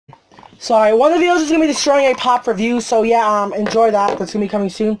Sorry, one of the videos is going to be destroying a pop review, so yeah, enjoy that. That's going to be coming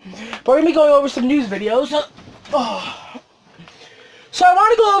soon. But we're going to be going over some news videos. So I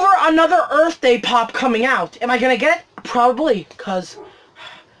want to go over another Earth Day pop coming out. Am I going to get it? Probably, because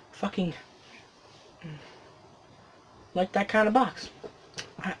fucking like that kind of box.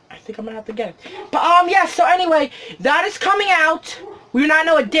 I think I'm going to have to get it. But, yeah, so anyway, that is coming out. We do not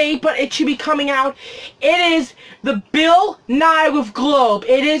know a date, but it should be coming out. It is the Bill Nye with Globe.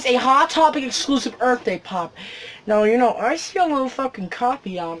 It is a Hot Topic exclusive Earth Day pop. Now, you know, I see a little fucking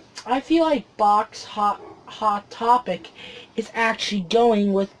copy. I feel like Hot Topic is actually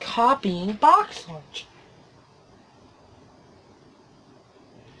going with copying Boxlunch.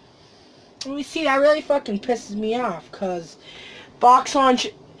 Let me see, that really fucking pisses me off, because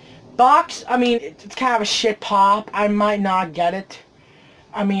Boxlunch, I mean, it's kind of a shit pop. I might not get it.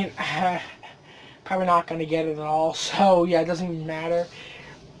 I mean, probably not gonna get it at all, so yeah, it doesn't even matter.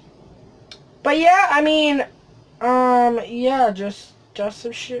 But yeah, I mean, yeah, just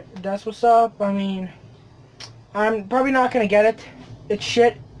some shit. That's what's up. I mean, I'm probably not gonna get it. It's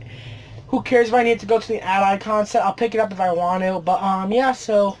shit. Who cares if I need to go to the ad icon set? I'll pick it up if I want to. But yeah,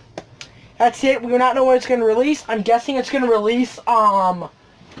 so that's it. We do not know when it's gonna release. I'm guessing it's gonna release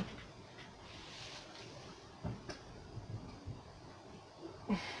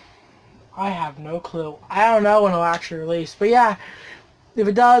I have no clue. I don't know when it'll actually release. But yeah, if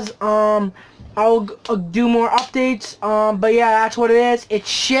it does, I'll do more updates. But yeah, that's what it is. It's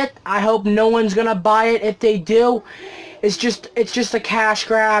shit. I hope no one's gonna buy it. If they do, it's just a cash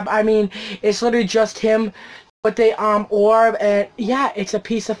grab. I mean, it's literally just him with the orb, and yeah, it's a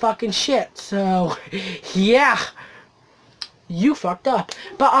piece of fucking shit. So yeah. You fucked up.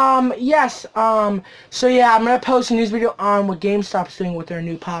 But, yes, so yeah, I'm gonna post a news video on what GameStop's doing with their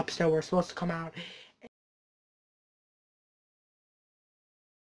new pops that were supposed to come out.